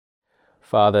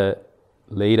Father,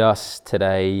 lead us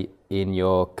today in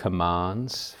your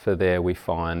commands, for there we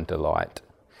find delight.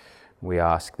 We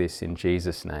ask this in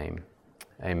Jesus' name.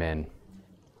 Amen.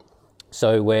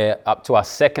 So we're up to our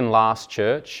second last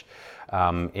church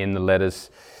in the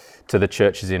letters to the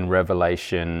churches in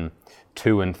Revelation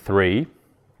 2 and 3.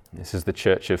 This is the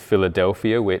Church of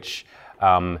Philadelphia, which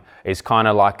is kind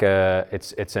of like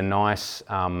it's a nice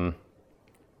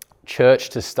church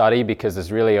to study, because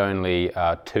there's really only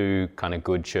two kind of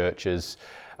good churches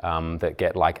that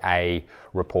get like A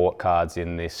report cards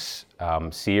in this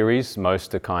series.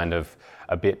 Most are kind of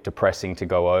a bit depressing to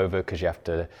go over because you have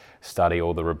to study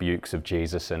all the rebukes of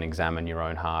Jesus and examine your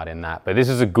own heart in that. But this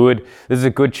is a good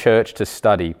church to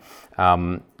study.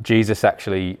 Jesus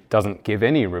actually doesn't give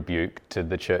any rebuke to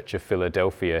the Church of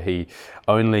Philadelphia. He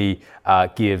only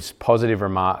gives positive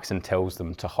remarks and tells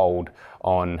them to hold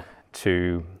on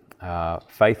to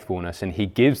faithfulness, and he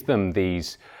gives them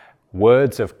these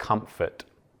words of comfort,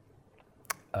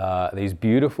 these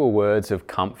beautiful words of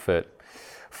comfort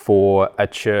for a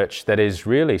church that is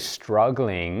really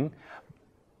struggling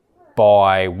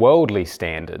by worldly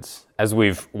standards. As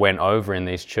we've went over in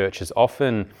these churches,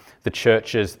 often the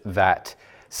churches that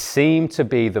seem to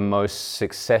be the most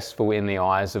successful in the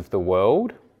eyes of the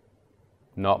world,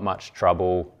 not much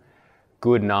trouble,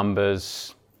 good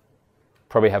numbers,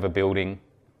 probably have a building.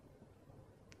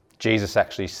 Jesus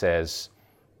actually says,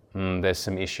 there's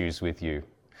some issues with you.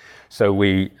 So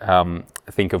we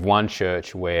think of one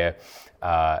church which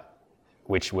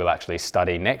we'll actually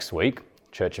study next week,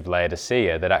 Church of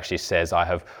Laodicea, that actually says, I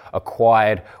have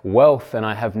acquired wealth and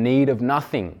I have need of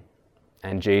nothing.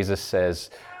 And Jesus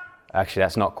says, actually,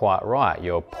 that's not quite right.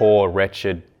 You're poor,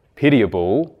 wretched,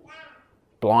 pitiable,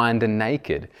 blind and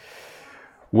naked.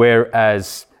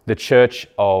 Whereas the church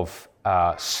of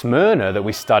Smyrna that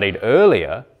we studied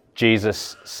earlier,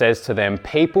 Jesus says to them,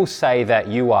 people say that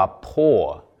you are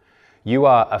poor, you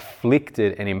are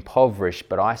afflicted and impoverished,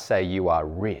 but I say you are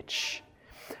rich.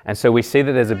 And so we see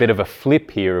that there's a bit of a flip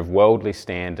here of worldly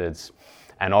standards,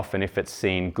 and often if it's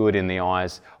seen good in the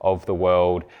eyes of the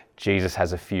world, Jesus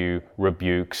has a few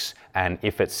rebukes, and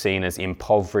if it's seen as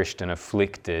impoverished and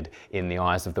afflicted in the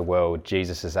eyes of the world,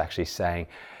 Jesus is actually saying,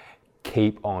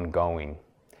 keep on going,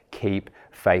 keep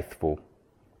faithful.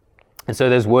 And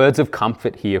so there's words of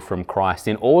comfort here from Christ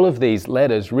in all of these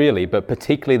letters, really, but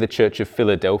particularly the Church of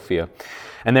Philadelphia.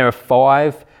 And there are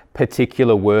 5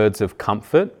 particular words of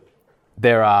comfort.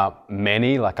 There are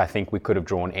many, like I think we could have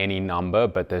drawn any number,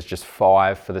 but there's just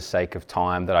 5 for the sake of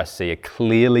time that I see are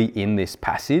clearly in this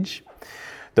passage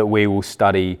that we will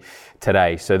study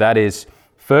today. So that is,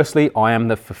 firstly, I am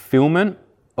the fulfillment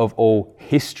of all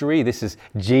history. This is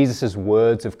Jesus'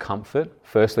 words of comfort.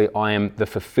 Firstly, I am the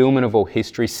fulfillment of all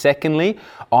history. Secondly,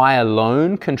 I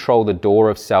alone control the door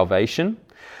of salvation.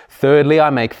 Thirdly, I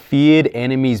make feared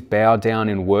enemies bow down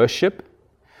in worship.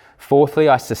 Fourthly,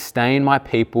 I sustain my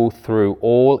people through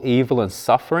all evil and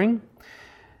suffering.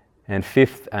 And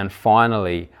fifth and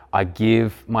finally, I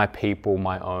give my people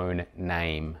my own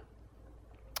name.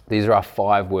 These are our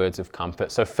 5 words of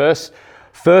comfort. So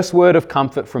First word of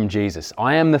comfort from Jesus.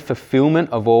 I am the fulfillment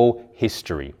of all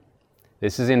history.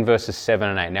 This is in verses 7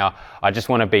 and 8. Now, I just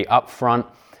want to be upfront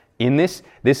in this.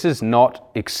 This is not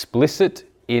explicit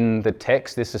in the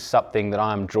text. This is something that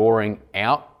I'm drawing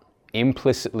out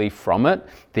implicitly from it.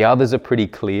 The others are pretty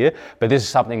clear, but this is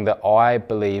something that I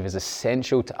believe is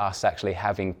essential to us actually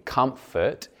having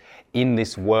comfort in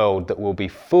this world that will be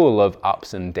full of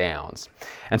ups and downs.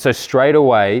 And so straight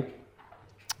away,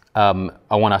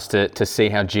 I want us to see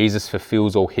how Jesus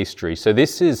fulfills all history. So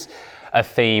this is a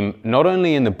theme not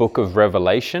only in the book of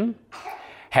Revelation,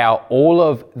 how all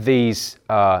of these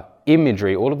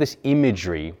all of this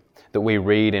imagery that we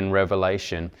read in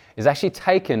Revelation is actually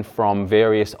taken from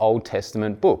various Old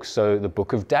Testament books. So the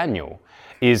book of Daniel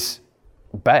is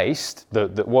based,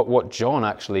 what John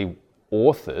actually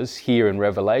authors here in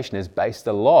Revelation is based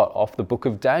a lot off the book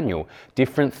of Daniel.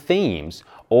 Different themes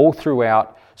all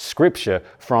throughout Scripture,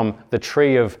 from the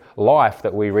tree of life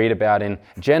that we read about in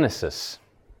Genesis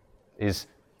is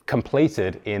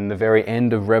completed in the very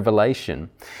end of Revelation.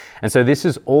 And so this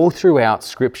is all throughout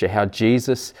Scripture, how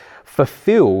Jesus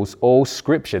fulfills all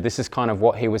Scripture. This is kind of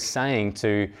what he was saying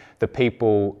to the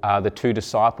people, the 2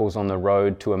 disciples on the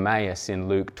road to Emmaus in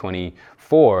Luke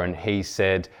 24. And he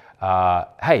said,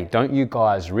 hey, don't you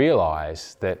guys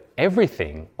realize that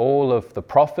everything, all of the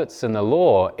prophets and the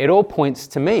law, it all points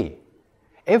to me.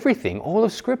 Everything, all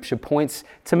of Scripture points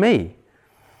to me.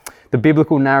 The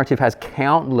biblical narrative has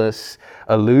countless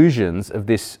allusions of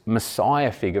this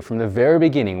Messiah figure from the very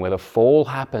beginning, where the fall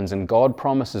happens and God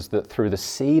promises that through the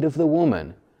seed of the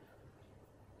woman,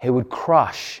 he would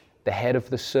crush the head of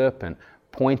the serpent,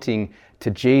 pointing to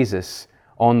Jesus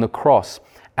on the cross.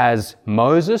 As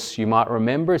Moses, you might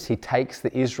remember, as he takes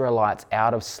the Israelites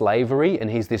out of slavery, and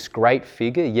he's this great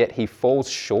figure, yet he falls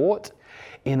short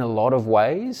in a lot of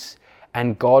ways.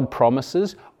 And God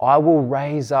promises, I will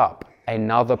raise up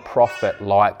another prophet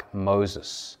like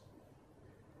Moses.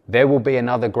 There will be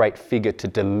another great figure to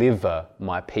deliver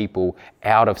my people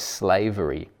out of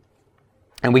slavery.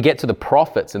 And we get to the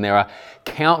prophets, and there are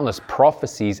countless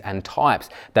prophecies and types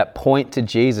that point to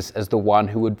Jesus as the one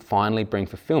who would finally bring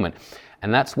fulfillment.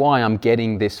 And that's why I'm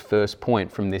getting this first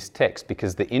point from this text,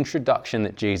 because the introduction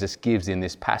that Jesus gives in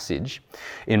this passage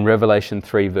in Revelation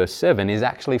 3 verse 7 is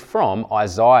actually from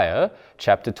Isaiah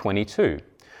chapter 22.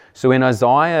 So in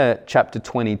Isaiah chapter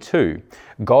 22,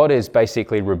 God is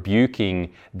basically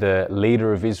rebuking the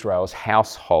leader of Israel's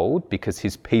household because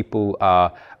his people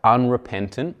are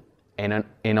unrepentant. And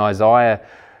in Isaiah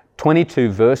 22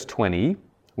 verse 20,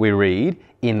 we read,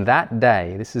 "In that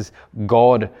day," this is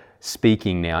God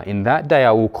speaking now, "in that day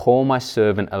I will call my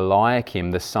servant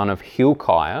Eliakim, the son of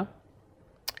Hilkiah,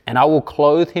 and I will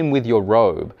clothe him with your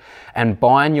robe and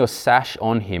bind your sash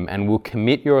on him, and will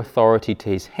commit your authority to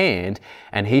his hand,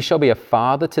 and he shall be a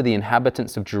father to the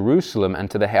inhabitants of Jerusalem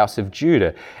and to the house of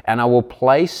Judah. And I will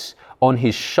place on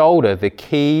his shoulder the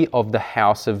key of the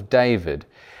house of David.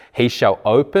 He shall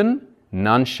open,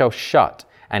 none shall shut,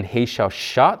 and he shall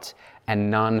shut, and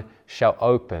none shall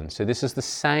open." So this is the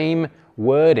same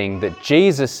wording that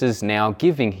Jesus is now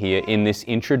giving here in this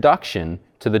introduction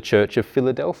to the church of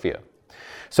Philadelphia.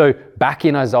 So back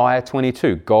in Isaiah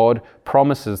 22, God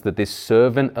promises that this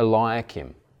servant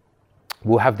Eliakim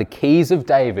will have the keys of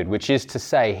David, which is to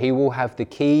say he will have the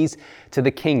keys to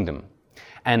the kingdom.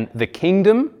 And the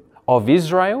kingdom of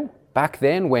Israel, back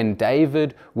then when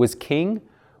David was king,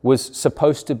 was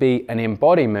supposed to be an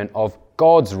embodiment of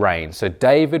God's reign. So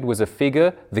David was a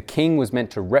figure, the king was meant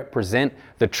to represent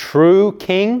the true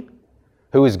king,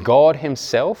 who is God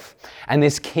himself. And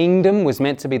this kingdom was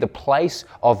meant to be the place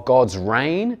of God's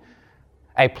reign,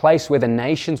 a place where the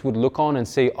nations would look on and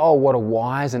see, oh, what a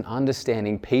wise and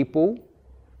understanding people.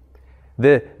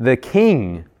 The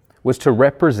king was to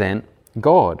represent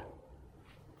God.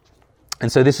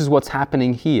 And so this is what's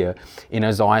happening here in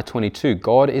Isaiah 22.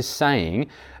 God is saying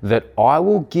that I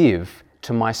will give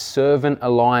to my servant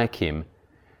Eliakim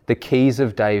the keys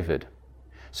of David.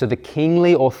 So the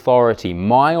kingly authority,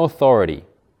 my authority,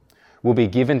 will be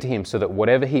given to him so that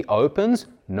whatever he opens,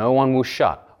 no one will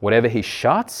shut. Whatever he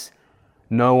shuts,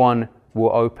 no one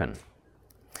will open.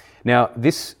 Now,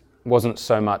 this wasn't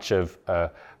so much of a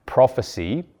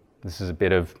prophecy. This is a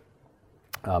bit of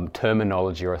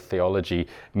terminology or a theology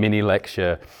mini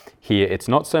lecture here. It's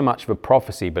not so much of a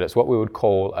prophecy, but it's what we would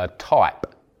call a type.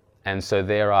 And so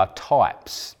there are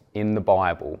types in the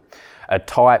Bible. A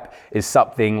type is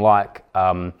something like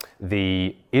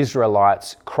the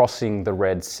Israelites crossing the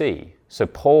Red Sea. So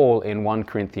Paul in 1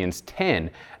 Corinthians 10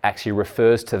 actually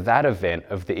refers to that event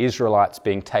of the Israelites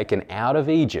being taken out of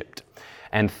Egypt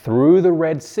and through the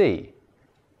Red Sea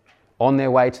on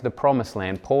their way to the Promised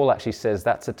Land. Paul actually says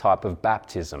that's a type of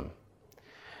baptism,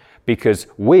 because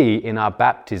we in our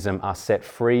baptism are set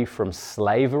free from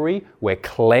slavery. We're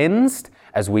cleansed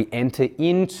as we enter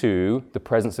into the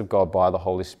presence of God by the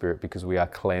Holy Spirit, because we are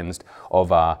cleansed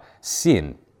of our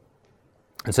sin.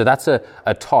 And so that's a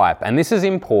type. And this is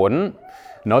important,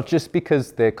 not just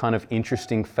because they're kind of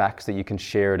interesting facts that you can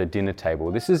share at a dinner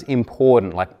table. This is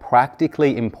important, like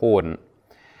practically important,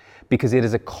 because it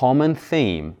is a common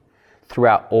theme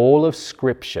throughout all of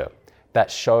Scripture that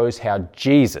shows how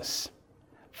Jesus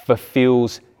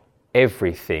fulfills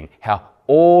everything, how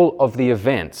all of the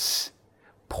events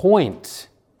point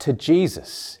to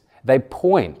Jesus. They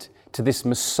point to this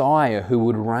Messiah who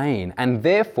would reign. And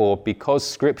therefore, because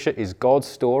Scripture is God's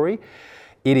story,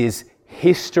 it is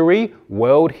history,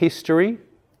 world history.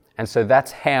 And so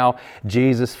that's how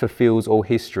Jesus fulfills all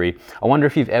history. I wonder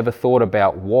if you've ever thought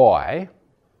about why.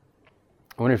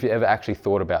 I wonder if you've ever actually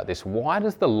thought about this. Why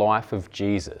does the life of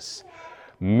Jesus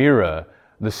mirror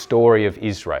the story of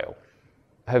Israel?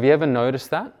 Have you ever noticed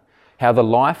that? How the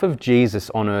life of Jesus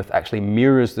on earth actually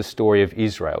mirrors the story of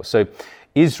Israel. So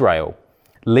Israel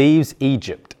leaves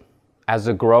Egypt as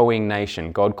a growing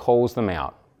nation. God calls them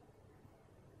out.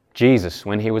 Jesus,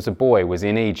 when he was a boy, was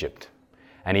in Egypt,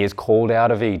 and he is called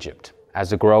out of Egypt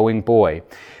as a growing boy.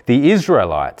 The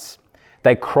Israelites,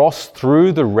 they crossed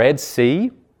through the Red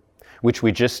Sea, which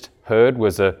we just heard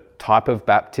was a type of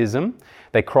baptism.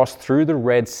 They crossed through the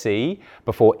Red Sea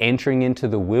before entering into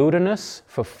the wilderness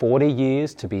for 40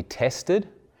 years to be tested.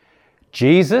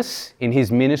 Jesus, in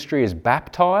his ministry, is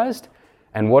baptized.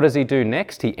 And what does he do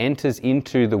next? He enters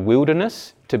into the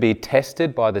wilderness to be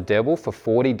tested by the devil for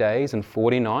 40 days and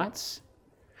 40 nights.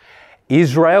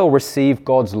 Israel received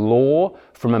God's law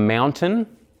from a mountain.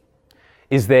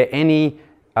 Is there any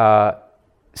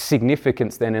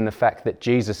significance then in the fact that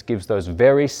Jesus gives those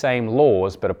very same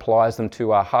laws but applies them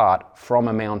to our heart from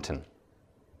a mountain?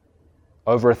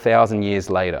 Over 1,000 years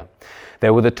later.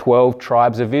 There were the 12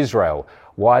 tribes of Israel.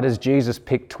 Why does Jesus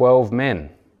pick 12 men?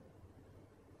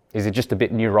 Is it just a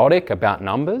bit neurotic about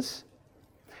numbers?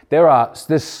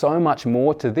 There's so much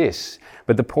more to this.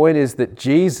 But the point is that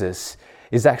Jesus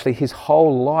is actually, his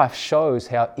whole life shows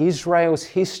how Israel's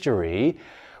history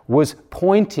was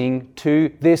pointing to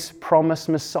this promised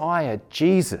Messiah,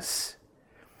 Jesus.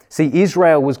 See,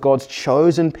 Israel was God's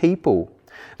chosen people.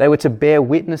 They were to bear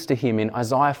witness to him. In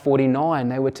Isaiah 49,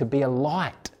 they were to be a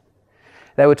light.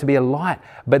 They were to be a light,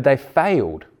 but they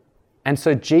failed. And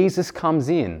so Jesus comes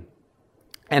in,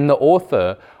 and the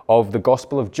author of the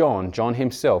Gospel of John, John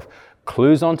himself,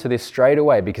 clues onto this straight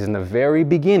away, because in the very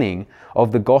beginning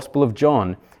of the Gospel of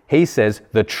John, he says,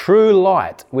 the true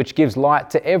light, which gives light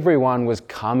to everyone, was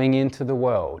coming into the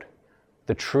world.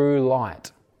 The true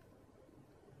light.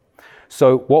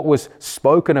 So what was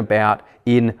spoken about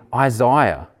in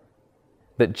Isaiah,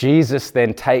 that Jesus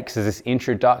then takes as this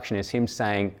introduction, is him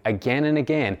saying again and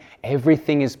again,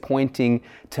 everything is pointing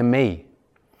to me.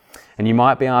 And you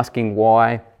might be asking,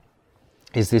 why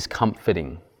is this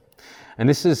comforting? And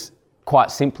this is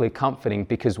quite simply comforting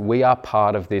because we are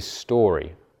part of this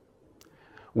story.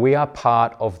 We are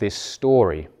part of this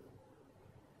story.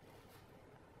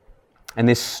 And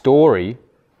this story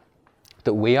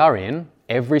that we are in,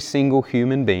 every single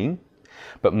human being,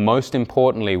 but most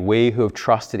importantly, we who have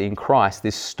trusted in Christ,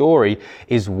 this story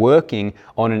is working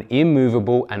on an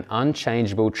immovable and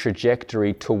unchangeable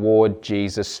trajectory toward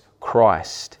Jesus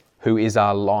Christ, who is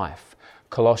our life.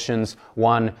 Colossians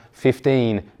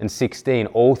 1:15 and 16,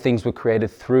 all things were created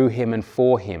through him and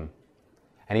for him.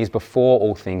 And he's before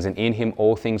all things, and in him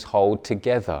all things hold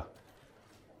together.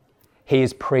 He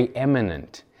is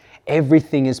preeminent.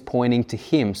 Everything is pointing to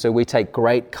him. So we take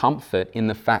great comfort in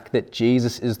the fact that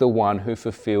Jesus is the one who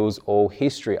fulfills all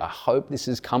history. I hope this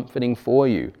is comforting for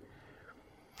you,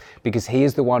 because he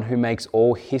is the one who makes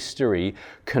all history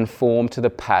conform to the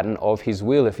pattern of his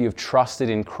will. If you've trusted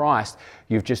in Christ,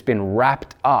 you've just been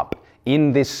wrapped up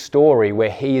in this story where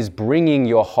he is bringing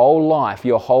your whole life,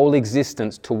 your whole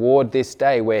existence toward this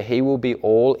day where he will be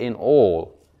all in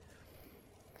all.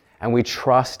 And we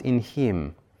trust in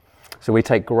him. So we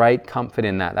take great comfort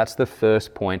in that. That's the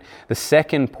first point. The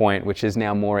second point, which is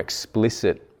now more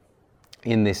explicit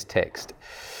in this text,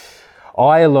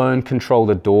 I alone control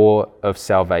the door of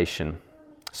salvation.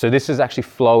 So this is actually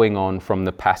flowing on from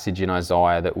the passage in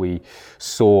Isaiah that we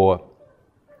saw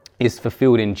is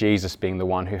fulfilled in Jesus being the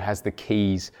one who has the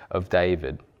keys of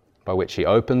David, by which he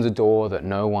opens a door that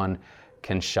no one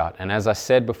can shut. And as I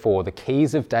said before, the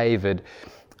keys of David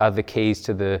are the keys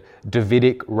to the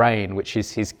Davidic reign, which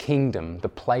is his kingdom, the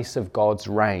place of God's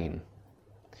reign.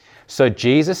 So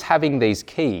Jesus having these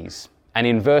keys, and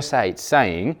in verse 8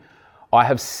 saying, I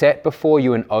have set before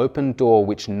you an open door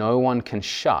which no one can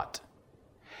shut,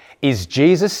 is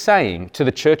Jesus saying to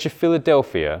the Church of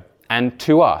Philadelphia and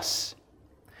to us,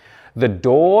 the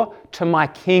door to my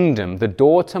kingdom, the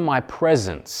door to my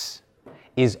presence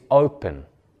is open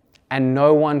and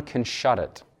no one can shut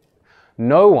it.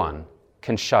 No one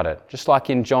can shut it. Just like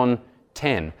in John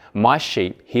 10, my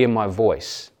sheep hear my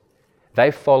voice.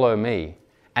 They follow me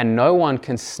and no one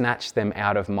can snatch them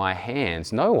out of my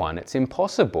hands. No one. It's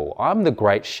impossible. I'm the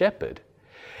great shepherd.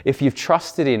 If you've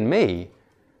trusted in me,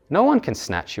 no one can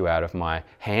snatch you out of my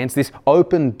hands. This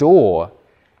open door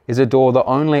is a door that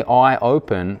only I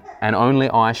open and only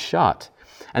I shut.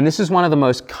 And this is one of the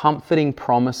most comforting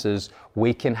promises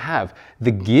we can have.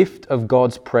 The gift of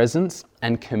God's presence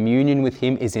and communion with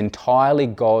him is entirely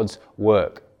God's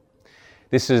work.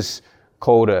 This is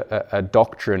called a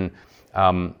doctrine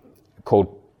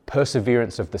called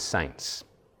perseverance of the saints.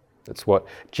 That's what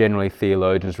generally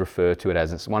theologians refer to it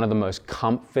as. It's one of the most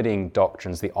comforting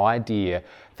doctrines, the idea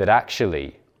that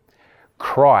actually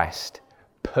Christ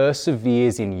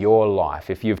perseveres in your life.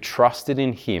 If you've trusted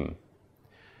in him,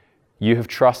 you have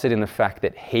trusted in the fact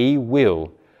that he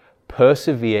will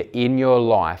persevere in your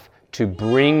life to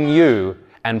bring you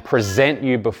and present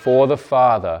you before the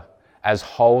Father as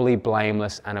holy,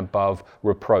 blameless, and above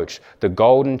reproach. The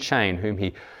golden chain, whom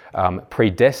he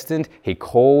predestined, he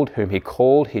called, whom he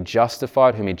called, he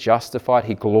justified, whom he justified,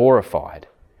 he glorified.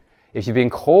 If you've been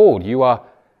called,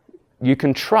 you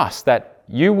can trust that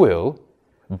you will,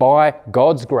 by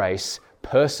God's grace,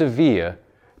 persevere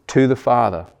to the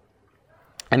Father.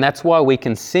 And that's why we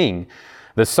can sing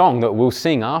The song that we'll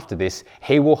sing after this,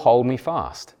 He will hold me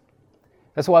fast.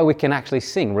 That's why we can actually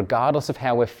sing, regardless of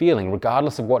how we're feeling,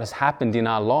 regardless of what has happened in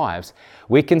our lives.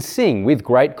 We can sing with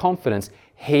great confidence,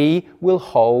 He will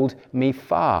hold me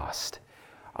fast.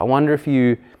 I wonder if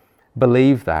you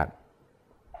believe that.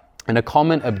 And a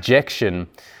common objection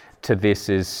to this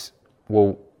is,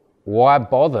 well, why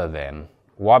bother then?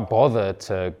 Why bother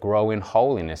to grow in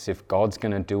holiness if God's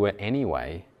going to do it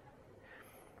anyway?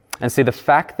 And see, the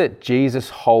fact that Jesus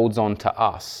holds on to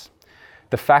us,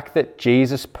 the fact that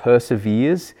Jesus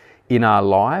perseveres in our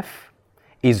life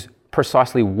is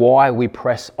precisely why we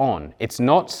press on. It's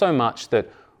not so much that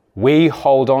we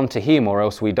hold on to Him or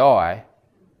else we die.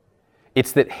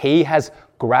 It's that He has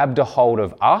grabbed a hold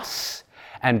of us,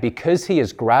 and because He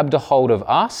has grabbed a hold of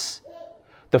us,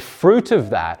 the fruit of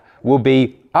that will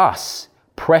be us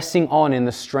pressing on in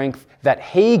the strength that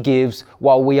He gives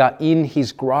while we are in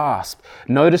His grasp.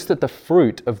 Notice that the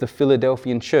fruit of the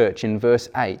Philadelphian church in verse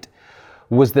 8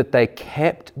 was that they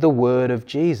kept the word of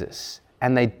Jesus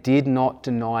and they did not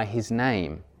deny His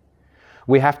name.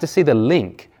 We have to see the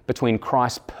link between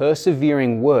Christ's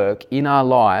persevering work in our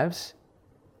lives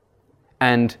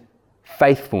and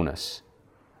faithfulness,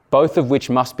 both of which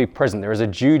must be present. There is a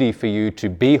duty for you to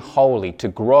be holy, to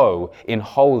grow in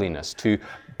holiness, to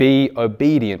be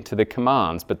obedient to the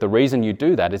commands. But the reason you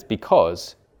do that is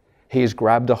because He has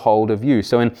grabbed a hold of you.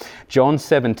 So in John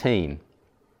 17,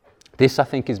 this I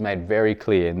think is made very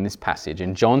clear in this passage.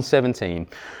 In John 17,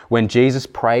 when Jesus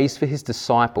prays for His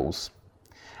disciples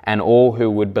and all who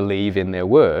would believe in their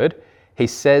word, He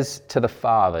says to the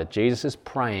Father, Jesus is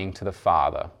praying to the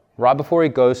Father right before He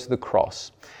goes to the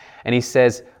cross. And He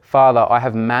says, Father, I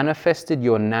have manifested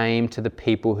your name to the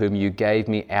people whom you gave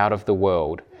me out of the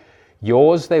world.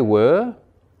 Yours they were,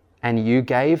 and you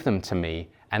gave them to me,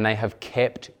 and they have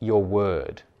kept your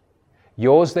word.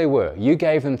 Yours they were, you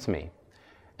gave them to me,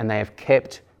 and they have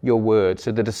kept your word.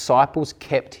 So the disciples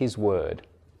kept His word.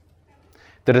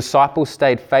 The disciples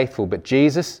stayed faithful, but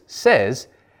Jesus says,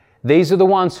 these are the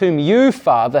ones whom you,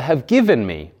 Father, have given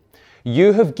me.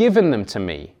 You have given them to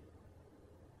me.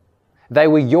 They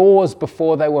were yours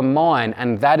before they were mine,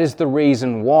 and that is the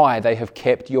reason why they have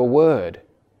kept your word.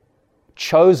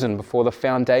 Chosen before the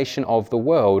foundation of the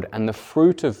world, and the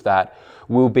fruit of that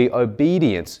will be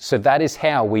obedience. So that is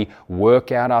how we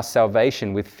work out our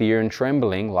salvation with fear and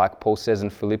trembling, like Paul says in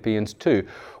Philippians 2.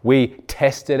 We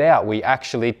test it out. We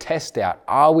actually test out,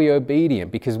 are we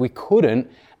obedient? Because we couldn't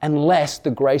unless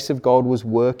the grace of God was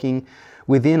working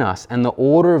within us. And the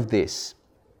order of this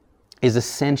is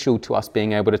essential to us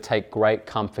being able to take great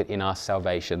comfort in our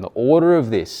salvation. The order of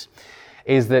this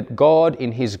is that God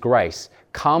in His grace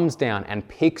comes down and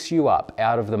picks you up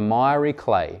out of the miry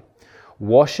clay,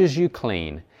 washes you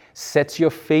clean, sets your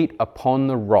feet upon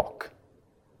the rock,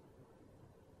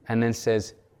 and then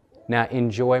says, now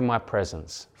enjoy my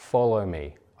presence, follow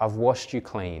me. I've washed you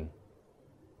clean.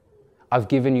 I've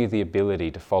given you the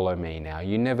ability to follow me now.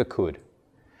 You never could.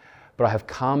 But I have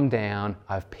come down,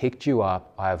 I've picked you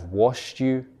up, I have washed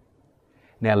you.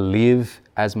 Now live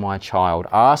as my child.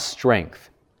 Our strength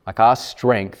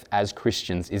as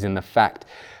Christians is in the fact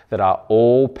that our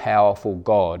all-powerful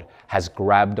God has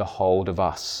grabbed a hold of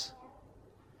us.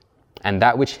 And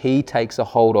that which He takes a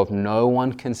hold of, no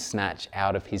one can snatch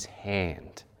out of His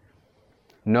hand.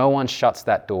 No one shuts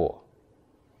that door.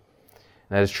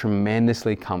 That is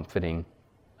tremendously comforting.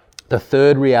 The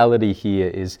third reality here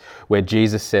is where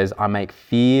Jesus says, I make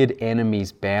feared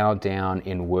enemies bow down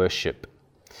in worship.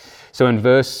 So in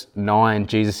verse 9,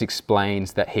 Jesus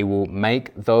explains that He will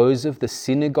make those of the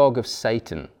synagogue of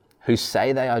Satan who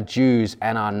say they are Jews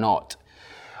and are not.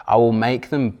 I will make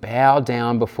them bow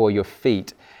down before your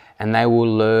feet, and they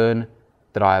will learn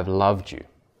that I have loved you.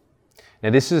 Now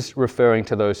this is referring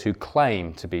to those who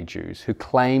claim to be Jews, who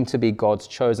claim to be God's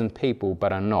chosen people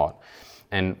but are not.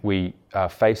 And we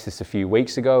faced this a few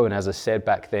weeks ago, and as I said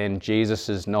back then, Jesus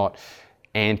is not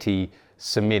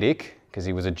anti-Semitic, because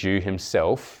He was a Jew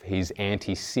Himself. He's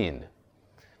anti-sin.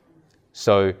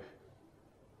 So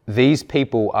these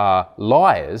people are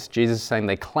liars. Jesus is saying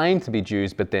they claim to be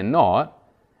Jews, but they're not,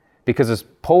 because as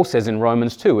Paul says in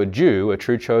Romans 2, a Jew, a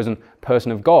true chosen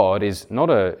person of God, is not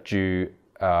a Jew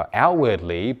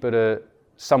outwardly, but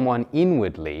someone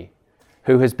inwardly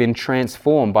who has been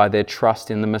transformed by their trust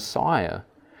in the Messiah.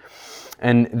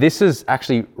 And this is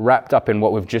actually wrapped up in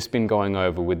what we've just been going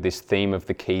over with this theme of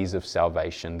the keys of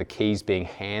salvation, the keys being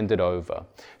handed over.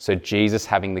 So Jesus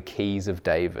having the keys of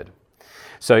David.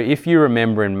 So if you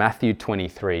remember in Matthew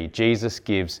 23, Jesus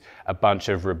gives a bunch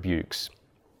of rebukes.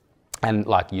 And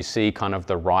like you see kind of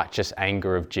the righteous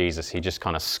anger of Jesus. He just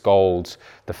kind of scolds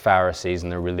the Pharisees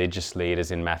and the religious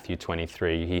leaders in Matthew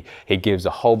 23. He gives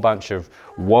a whole bunch of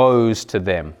woes to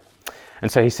them.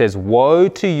 And so he says, "Woe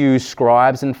to you,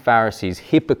 scribes and Pharisees,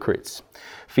 hypocrites,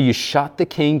 for you shut the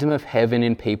kingdom of heaven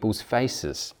in people's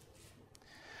faces."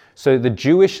 So the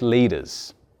Jewish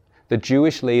leaders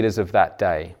of that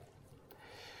day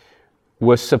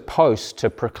were supposed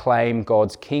to proclaim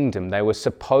God's kingdom. They were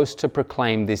supposed to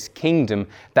proclaim this kingdom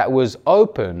that was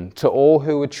open to all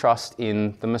who would trust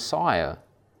in the Messiah.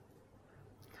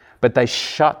 But they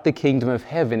shut the kingdom of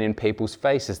heaven in people's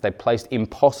faces. They placed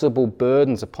impossible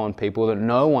burdens upon people that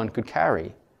no one could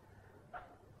carry.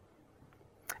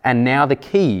 And now the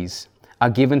keys are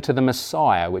given to the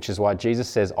Messiah, which is why Jesus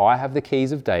says, "I have the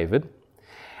keys of David."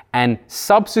 And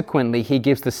subsequently, he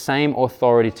gives the same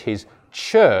authority to his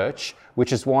church,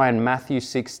 which is why in Matthew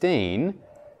 16,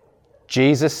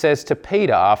 Jesus says to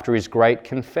Peter after his great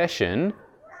confession,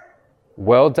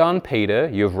 "Well done, Peter,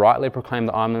 you have rightly proclaimed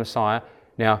that I'm the Messiah.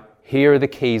 Now, here are the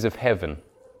keys of heaven.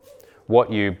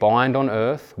 What you bind on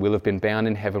earth will have been bound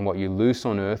in heaven. What you loose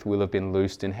on earth will have been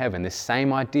loosed in heaven." This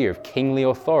same idea of kingly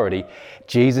authority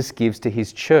Jesus gives to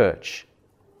his church,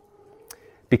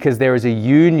 because there is a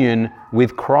union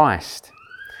with Christ,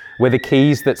 where the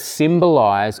keys that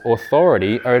symbolize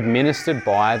authority are administered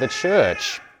by the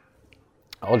church.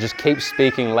 I'll just keep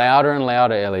speaking louder and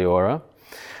louder, Eleora.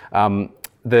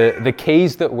 The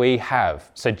keys that we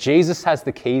have. So Jesus has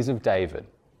the keys of David,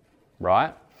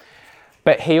 right?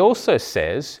 But he also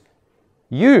says,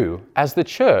 you, as the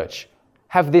church,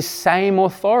 have this same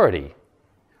authority.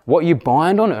 What you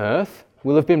bind on earth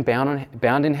will have been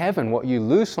bound in heaven. What you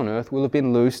loose on earth will have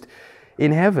been loosed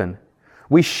in heaven.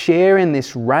 We share in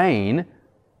this reign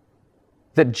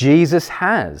that Jesus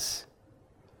has.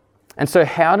 And so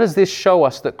how does this show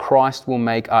us that Christ will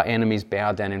make our enemies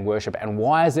bow down in worship? And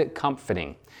why is it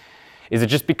comforting? Is it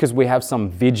just because we have some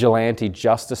vigilante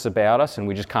justice about us and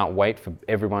we just can't wait for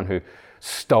everyone who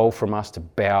stole from us to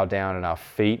bow down at our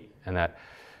feet, and that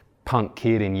punk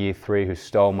kid in year 3 who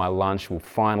stole my lunch will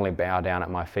finally bow down at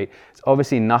my feet? It's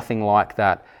obviously nothing like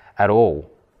that at all.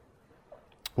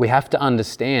 We have to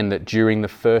understand that during the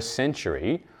first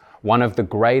century, one of the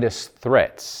greatest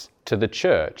threats to the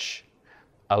church,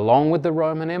 along with the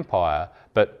Roman Empire,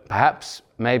 but perhaps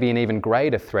maybe an even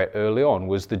greater threat early on,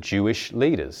 was the Jewish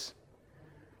leaders.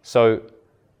 So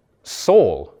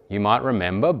Saul, you might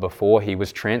remember, before he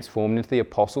was transformed into the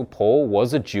Apostle Paul,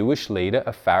 was a Jewish leader,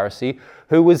 a Pharisee,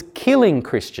 who was killing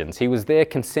Christians. He was there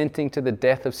consenting to the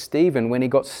death of Stephen when he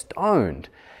got stoned.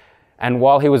 And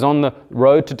while he was on the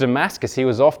road to Damascus, he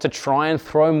was off to try and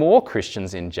throw more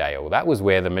Christians in jail. That was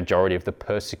where the majority of the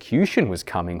persecution was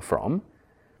coming from.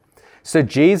 So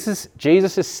Jesus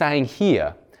is saying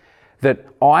here that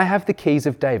I have the keys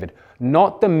of David,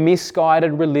 not the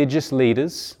misguided religious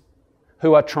leaders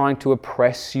who are trying to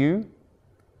oppress you,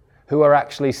 who are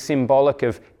actually symbolic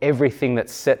of everything that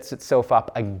sets itself up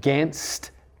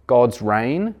against God's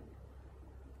reign.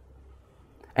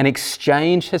 An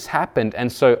exchange has happened,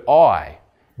 and so I,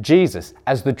 Jesus,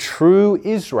 as the true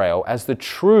Israel, as the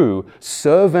true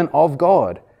servant of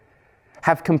God,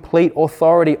 have complete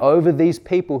authority over these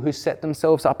people who set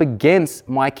themselves up against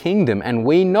my kingdom. And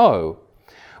we know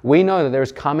that there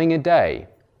is coming a day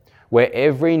where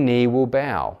every knee will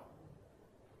bow,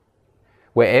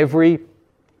 where every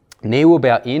knee will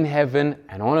bow in heaven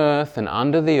and on earth and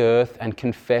under the earth and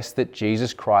confess that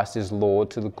Jesus Christ is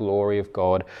Lord to the glory of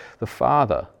God the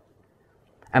Father.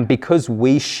 And because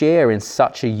we share in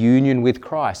such a union with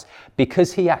Christ,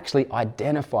 because he actually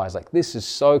identifies, like this is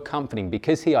so comforting,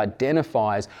 because he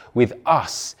identifies with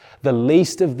us, the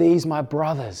least of these my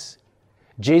brothers.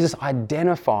 Jesus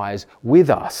identifies with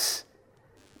us.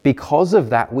 Because of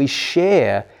that, we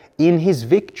share in his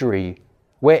victory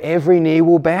where every knee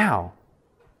will bow.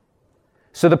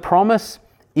 So the promise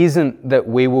isn't that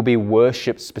we will be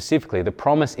worshipped specifically. The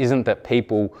promise isn't that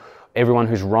everyone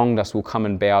who's wronged us will come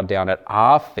and bow down at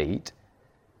our feet.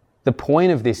 The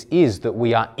point of this is that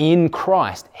we are in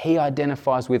Christ. He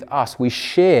identifies with us. We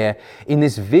share in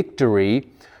this victory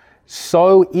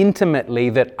so intimately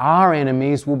that our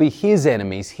enemies will be his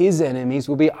enemies. His enemies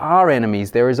will be our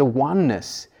enemies. There is a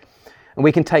oneness. And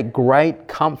we can take great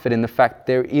comfort in the fact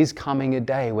there is coming a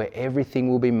day where everything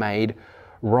will be made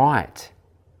right.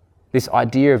 This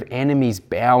idea of enemies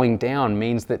bowing down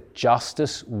means that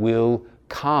justice will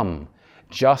come.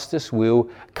 Justice will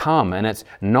come. And it's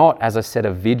not, as I said,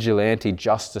 a vigilante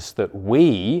justice that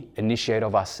we initiate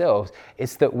of ourselves.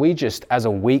 It's that we just, as a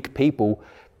weak people,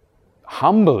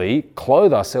 humbly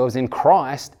clothe ourselves in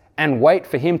Christ and wait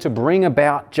for him to bring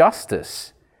about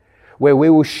justice. where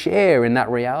we will share in that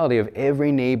reality of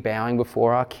every knee bowing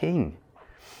before our King.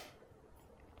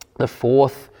 The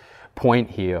fourth point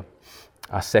here,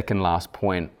 our second last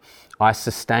point, I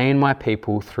sustain my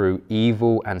people through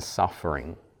evil and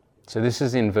suffering. So this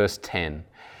is in verse 10.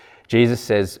 Jesus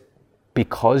says,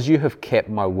 because you have kept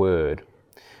my word,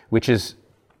 which is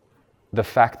the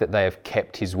fact that they have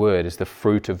kept his word is the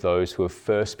fruit of those who have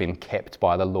first been kept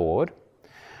by the Lord.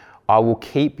 I will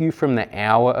keep you from the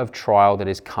hour of trial that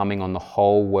is coming on the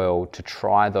whole world to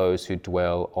try those who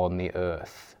dwell on the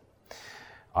earth.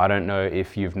 I don't know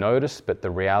if you've noticed, but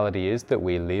the reality is that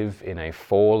we live in a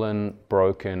fallen,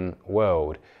 broken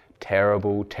world.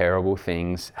 Terrible, terrible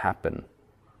things happen.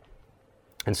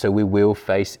 And so we will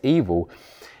face evil.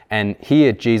 And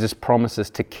here Jesus promises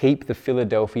to keep the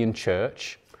Philadelphian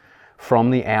church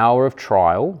from the hour of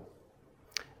trial.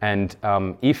 And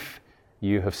if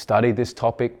you have studied this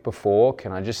topic before,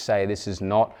 can I just say this is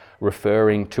not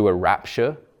referring to a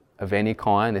rapture of any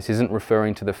kind. This isn't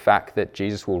referring to the fact that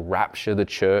Jesus will rapture the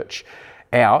church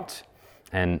out.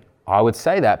 And I would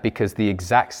say that because the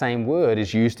exact same word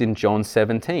is used in John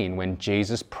 17 when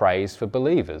Jesus prays for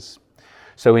believers.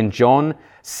 So in John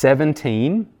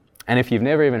 17, and if you've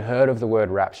never even heard of the word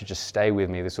rapture, just stay with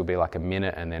me. This will be like a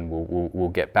minute and then we'll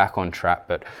get back on track.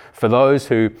 But for those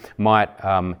who might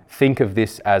think of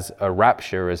this as a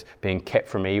rapture, as being kept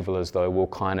from evil, as though we'll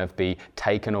kind of be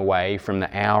taken away from the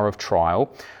hour of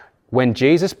trial, when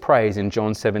Jesus prays in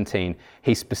John 17,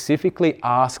 he specifically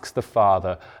asks the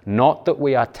Father not that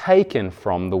we are taken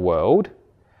from the world,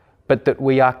 but that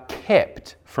we are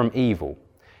kept from evil.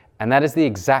 And that is the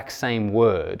exact same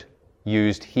word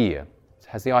used here.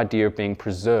 Has the idea of being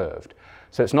preserved.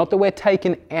 So it's not that we're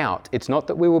taken out, it's not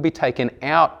that we will be taken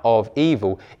out of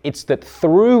evil, it's that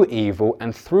through evil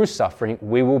and through suffering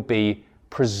we will be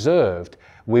preserved,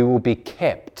 we will be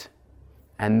kept.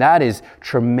 And that is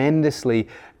tremendously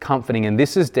comforting, and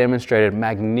this is demonstrated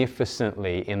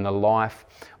magnificently in the life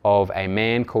of a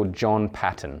man called John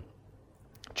Paton.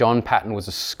 John Paton was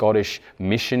a Scottish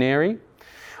missionary.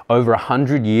 Over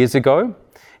 100 years ago,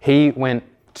 he went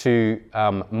to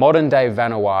modern-day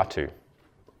Vanuatu,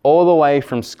 all the way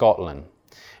from Scotland.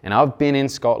 And I've been in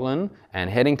Scotland, and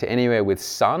heading to anywhere with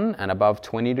sun and above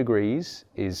 20 degrees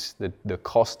is the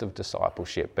cost of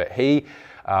discipleship. But he,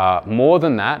 more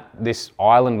than that, this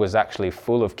island was actually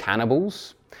full of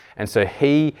cannibals. And so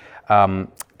he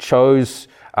chose,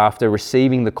 after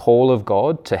receiving the call of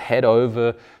God, to head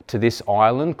over to this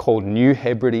island called New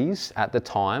Hebrides at the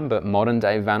time, but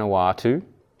modern-day Vanuatu.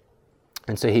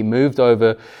 And so he moved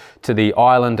over to the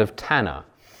island of Tanna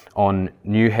on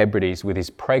New Hebrides with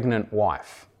his pregnant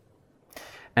wife.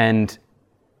 And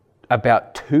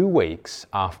about 2 weeks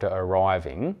after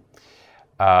arriving,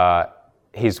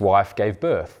 his wife gave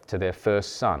birth to their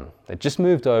first son. They just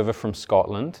moved over from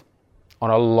Scotland on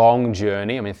a long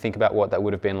journey. I mean, think about what that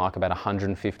would have been like about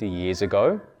 150 years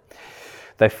ago.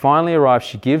 They finally arrived.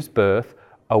 She gives birth.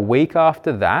 A week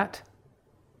after that,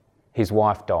 his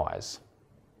wife dies.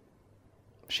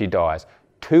 She dies.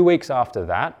 2 weeks after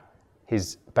that,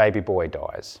 his baby boy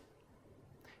dies.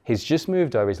 He's just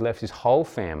moved over. He's left his whole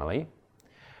family,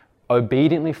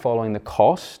 obediently following the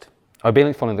call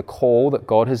that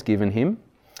God has given him.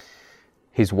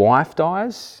 His wife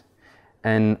dies,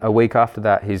 and a week after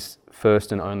that, his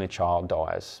first and only child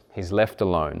dies. He's left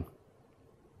alone.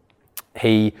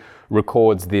 He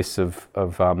records this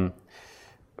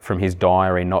from his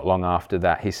diary not long after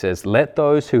that. He says, "Let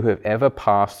those who have ever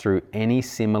passed through any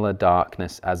similar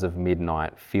darkness as of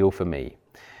midnight feel for me.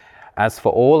 As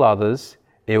for all others,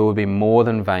 it will be more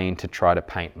than vain to try to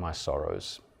paint my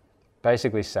sorrows."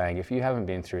 Basically saying, if you haven't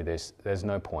been through this, there's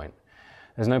no point.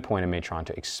 There's no point in me trying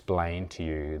to explain to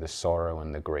you the sorrow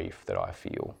and the grief that I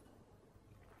feel.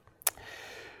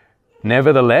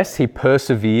 Nevertheless, he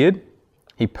persevered.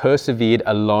 He persevered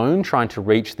alone, trying to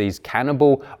reach these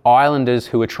cannibal islanders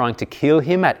who were trying to kill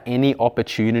him at any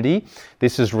opportunity.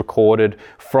 This is recorded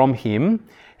from him.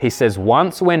 He says,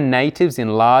 "Once when natives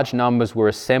in large numbers were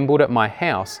assembled at my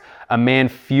house, a man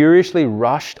furiously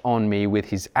rushed on me with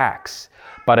his axe.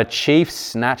 But a chief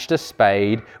snatched a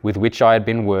spade with which I had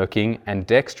been working and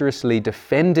dexterously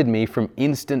defended me from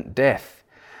instant death.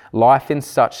 Life in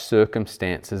such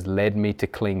circumstances led me to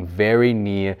cling very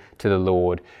near to the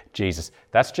Lord Jesus."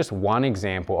 That's just one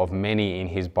example of many in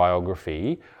his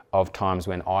biography of times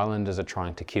when islanders are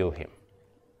trying to kill him.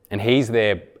 And he's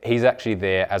actually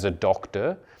there as a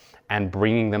doctor and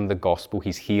bringing them the gospel.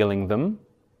 He's healing them,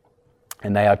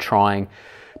 and they are trying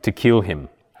to kill him.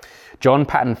 John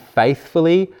Paton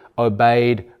faithfully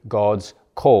obeyed God's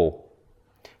call.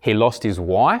 He lost his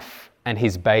wife and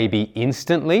his baby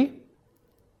instantly.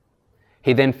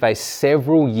 He then faced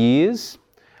several years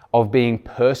of being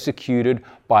persecuted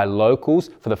by locals.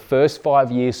 For the first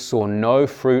 5 years, saw no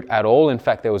fruit at all. In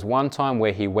fact, there was one time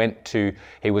where he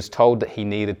was told that he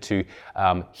needed to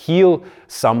heal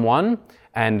someone,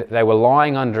 and they were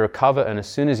lying under a cover, and as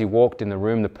soon as he walked in the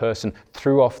room, the person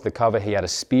threw off the cover. He had a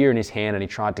spear in his hand and he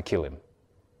tried to kill him.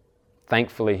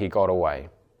 Thankfully, he got away.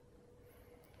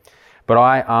 But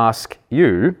I ask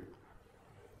you,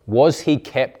 was he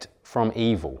kept from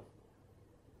evil?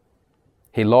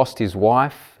 He lost his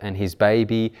wife and his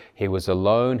baby. He was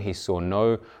alone. He saw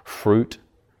no fruit.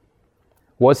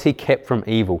 Was he kept from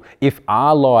evil? If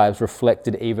our lives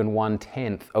reflected even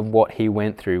 1/10 of what he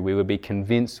went through, we would be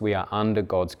convinced we are under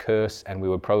God's curse and we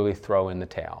would probably throw in the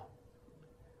towel.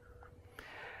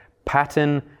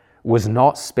 Patton was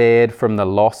not spared from the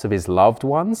loss of his loved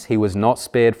ones. He was not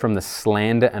spared from the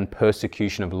slander and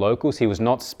persecution of locals. He was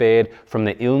not spared from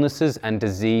the illnesses and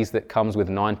disease that comes with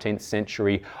 19th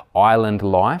century island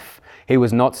life. He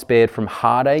was not spared from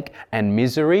heartache and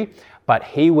misery, but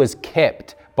he was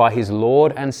kept by his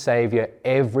Lord and Saviour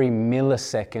every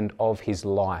millisecond of his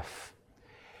life.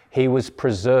 He was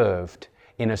preserved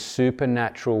in a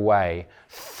supernatural way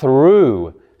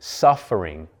through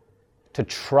suffering to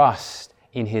trust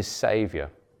in his Saviour.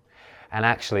 And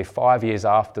actually 5 years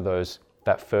after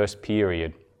that first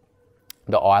period,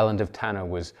 the island of Tanna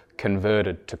was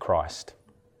converted to Christ.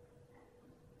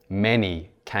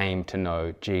 Many came to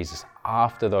know Jesus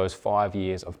after those 5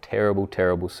 years of terrible,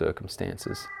 terrible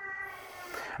circumstances.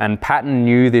 And Patton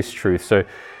knew this truth. So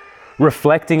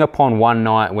reflecting upon one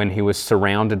night when he was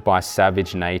surrounded by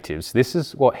savage natives, this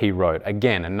is what he wrote.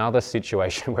 Again, another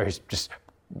situation where he's just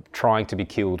trying to be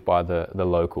killed by the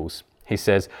locals. He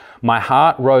says, "My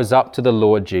heart rose up to the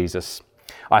Lord Jesus.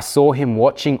 I saw him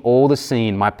watching all the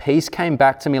scene. My peace came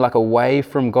back to me like a wave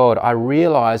from God. I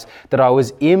realized that I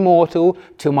was immortal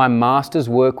till my master's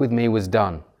work with me was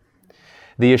done.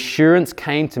 The assurance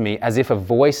came to me as if a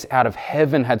voice out of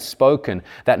heaven had spoken,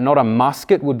 that not a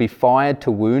musket would be fired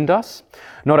to wound us,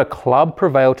 not a club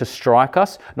prevail to strike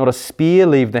us, not a spear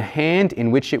leave the hand in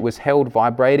which it was held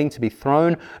vibrating to be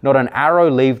thrown, not an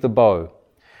arrow leave the bow,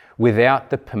 without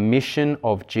the permission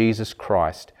of Jesus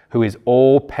Christ, who is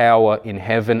all power in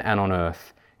heaven and on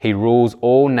earth. He rules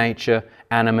all nature,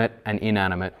 animate and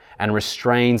inanimate, and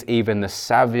restrains even the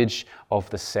savage of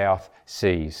the South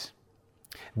Seas."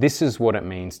 This is what it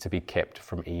means to be kept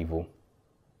from evil.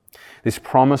 This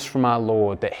promise from our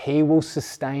Lord that He will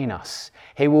sustain us.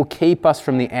 He will keep us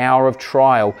from the hour of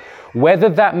trial, whether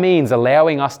that means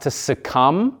allowing us to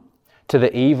succumb to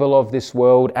the evil of this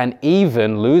world and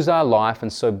even lose our life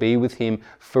and so be with Him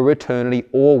for eternity,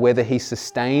 or whether He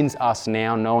sustains us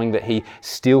now knowing that He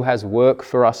still has work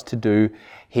for us to do.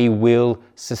 He will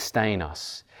sustain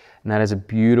us. And that is a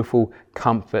beautiful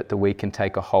comfort that we can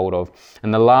take a hold of.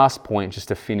 And the last point, just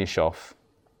to finish off,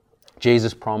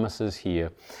 Jesus promises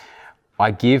here, "I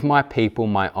give my people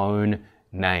my own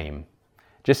name."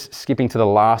 Just skipping to the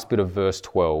last bit of verse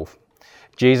 12.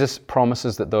 Jesus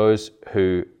promises that those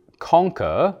who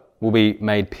conquer will be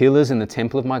made pillars in the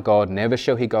temple of my God, never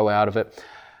shall he go out of it.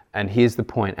 And here's the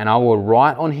point, "And I will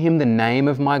write on him the name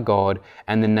of my God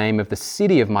and the name of the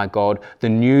city of my God, the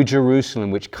new Jerusalem,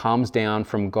 which comes down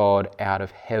from God out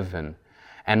of heaven,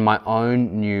 and my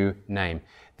own new name."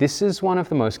 This is one of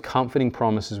the most comforting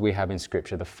promises we have in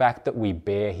Scripture, the fact that we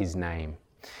bear His name.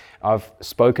 I've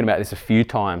spoken about this a few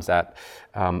times at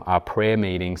our prayer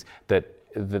meetings, that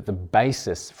the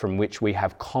basis from which we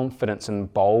have confidence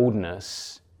and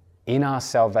boldness in our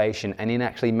salvation and in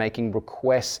actually making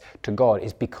requests to God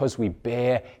is because we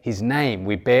bear His name.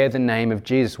 We bear the name of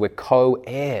Jesus. We're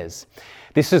co-heirs.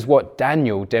 This is what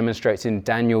Daniel demonstrates in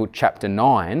Daniel chapter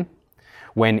 9,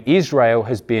 when Israel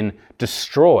has been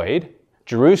destroyed,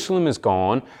 Jerusalem is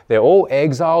gone, they're all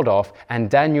exiled off, and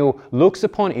Daniel looks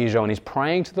upon Israel and he's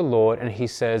praying to the Lord and he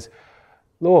says,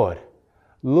 "Lord,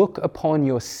 look upon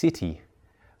your city.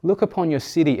 Look upon your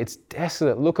city. It's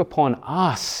desolate. Look upon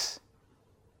us.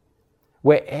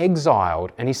 We're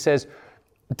exiled." And he says,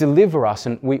 "Deliver us."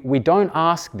 And we don't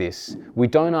ask this. We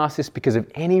don't ask this because of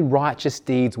any righteous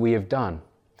deeds we have done.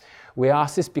 We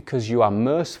ask this because you are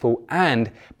merciful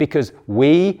and because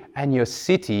we and your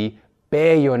city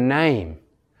bear your name.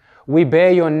 We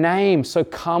bear your name, so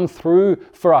come through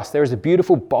for us. There is a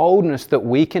beautiful boldness that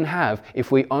we can have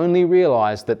if we only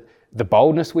realize that the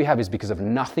boldness we have is because of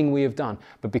nothing we have done,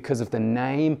 but because of the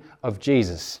name of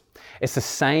Jesus. It's the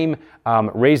same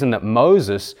reason that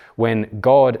Moses, when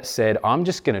God said, "I'm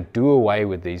just going to do away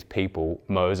with these people,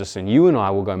 Moses, and you and I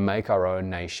will go make our own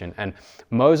nation." And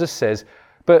Moses says,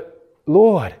 "But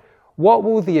Lord, What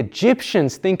will the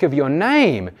Egyptians think of your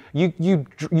name? You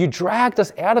dragged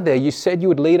us out of there. You said you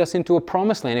would lead us into a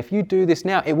promised land. If you do this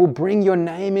now, it will bring your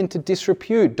name into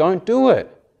disrepute. Don't do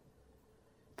it.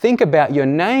 Think about your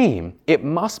name. It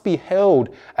must be held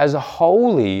as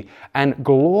holy and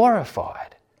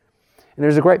glorified. And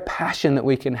there's a great passion that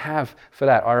we can have for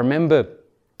that. I remember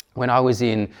when I was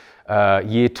in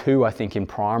year 2, I think, in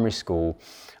primary school,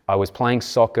 I was playing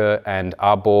soccer and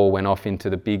our ball went off into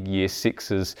the big year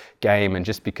 6s game, and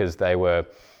just because they were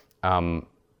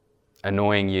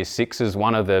annoying year 6s,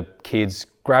 one of the kids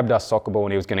grabbed our soccer ball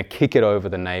and he was going to kick it over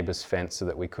the neighbour's fence so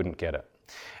that we couldn't get it.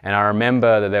 And I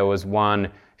remember that there was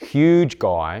one huge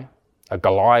guy, a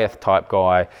Goliath type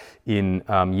guy in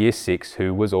year 6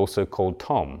 who was also called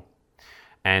Tom.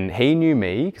 And he knew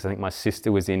me, because I think my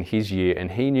sister was in his year, and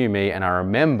he knew me, and I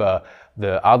remember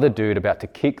the other dude about to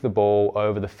kick the ball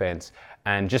over the fence,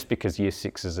 and just because year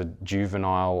 6 is a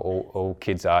juvenile, all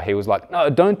kids are, he was like, no,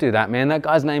 don't do that, man, that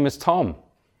guy's name is Tom.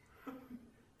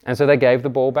 And so they gave the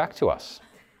ball back to us.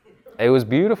 It was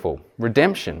beautiful,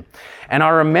 redemption. And I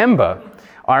remember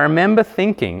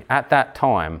thinking at that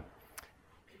time,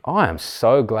 I am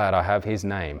so glad I have his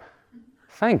name.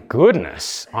 Thank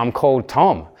goodness I'm called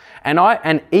Tom.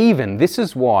 And even, this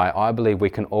is why I believe we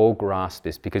can all grasp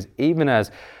this, because even as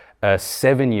a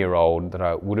 7-year-old that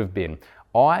I would have been,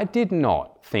 I did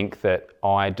not think that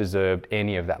I deserved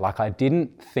any of that. Like,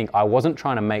 I wasn't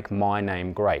trying to make my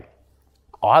name great.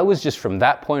 I was just from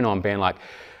that point on being like,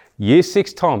 year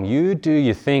 6 Tom, you do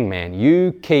your thing, man.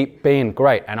 You keep being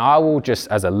great. And I will just,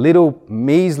 as a little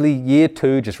measly year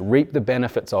 2, just reap the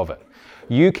benefits of it.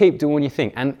 You keep doing your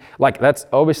thing. And like, that's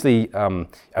obviously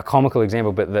a comical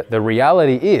example, but the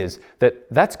reality is that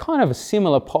that's kind of a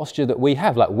similar posture that we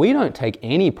have. Like, we don't take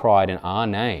any pride in our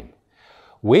name.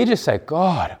 We just say,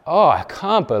 God, I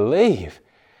can't believe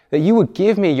that you would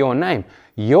give me your name.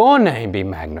 Your name be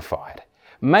magnified.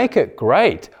 Make it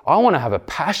great. I want to have a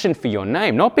passion for your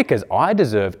name, not because I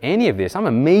deserve any of this. I'm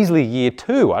a measly year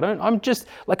 2. I'm just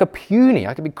like a puny.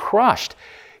 I could be crushed.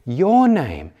 Your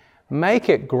name. Make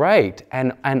it great,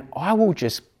 and I will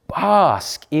just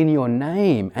bask in your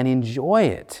name and enjoy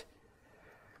it.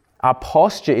 Our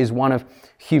posture is one of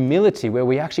humility, where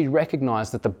we actually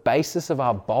recognize that the basis of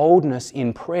our boldness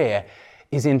in prayer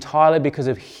is entirely because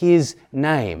of His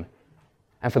name.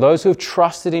 And for those who have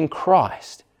trusted in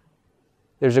Christ,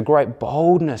 there's a great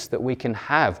boldness that we can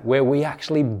have where we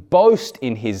actually boast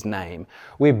in His name.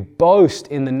 We boast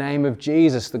in the name of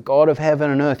Jesus, the God of heaven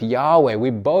and earth, Yahweh. We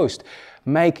boast.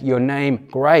 Make your name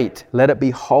great. Let it be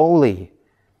holy.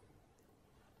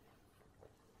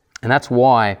 And that's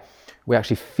why we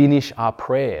actually finish our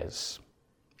prayers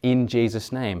in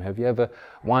Jesus' name. Have you ever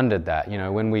wondered that? You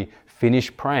know, when we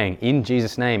finish praying, in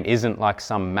Jesus' name isn't like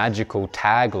some magical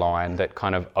tagline that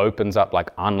kind of opens up, like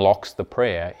unlocks the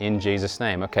prayer in Jesus'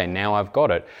 name. Okay, now I've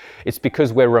got it. It's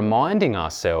because we're reminding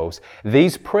ourselves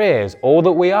these prayers, all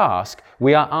that we are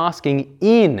asking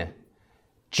in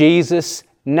Jesus'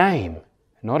 name.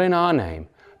 Not in our name,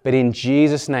 but in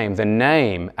Jesus' name, the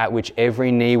name at which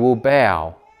every knee will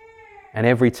bow and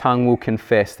every tongue will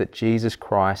confess that Jesus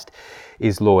Christ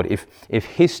is Lord. If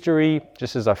history,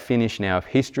 just as I finish now, if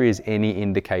history is any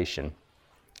indication,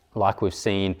 like we've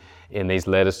seen in these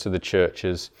letters to the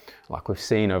churches, like we've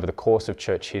seen over the course of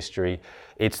church history,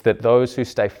 it's that those who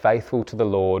stay faithful to the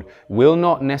Lord will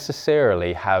not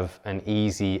necessarily have an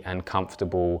easy and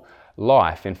comfortable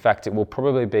life. In fact, it will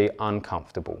probably be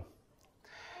uncomfortable.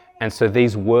 And so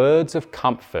these words of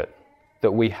comfort that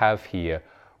we have here,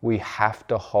 we have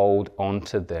to hold on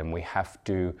to them. We have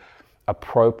to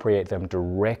appropriate them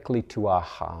directly to our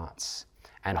hearts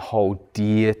and hold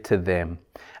dear to them.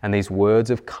 And these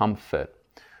words of comfort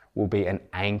will be an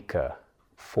anchor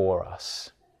for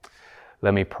us.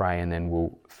 Let me pray, and then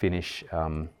we'll finish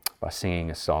by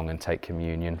singing a song and take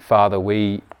communion. Father,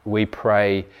 we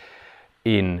pray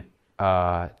in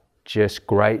just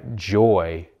great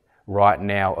joy right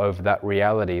now over that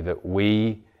reality that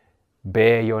we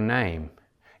bear your name.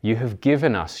 You have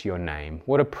given us your name.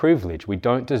 What a privilege. We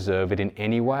don't deserve it in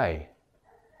any way.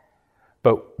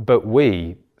 But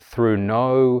we, through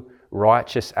no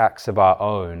righteous acts of our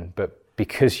own, but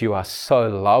because you are so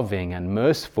loving and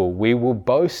merciful, we will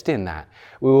boast in that.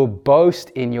 We will boast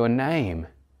in your name.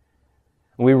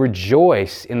 We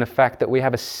rejoice in the fact that we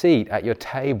have a seat at your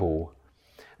table,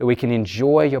 that we can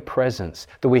enjoy your presence,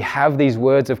 that we have these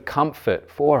words of comfort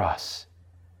for us.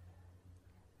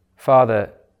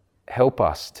 Father, help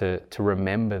us to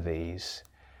remember these.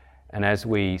 And as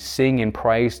we sing in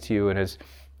praise to you, and as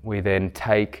we then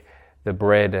take the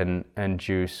bread and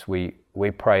juice, we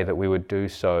pray that we would do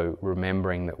so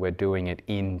remembering that we're doing it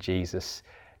in Jesus'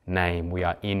 name. We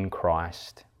are in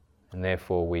Christ, and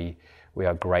therefore we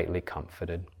are greatly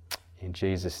comforted. In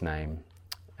Jesus' name,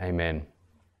 amen.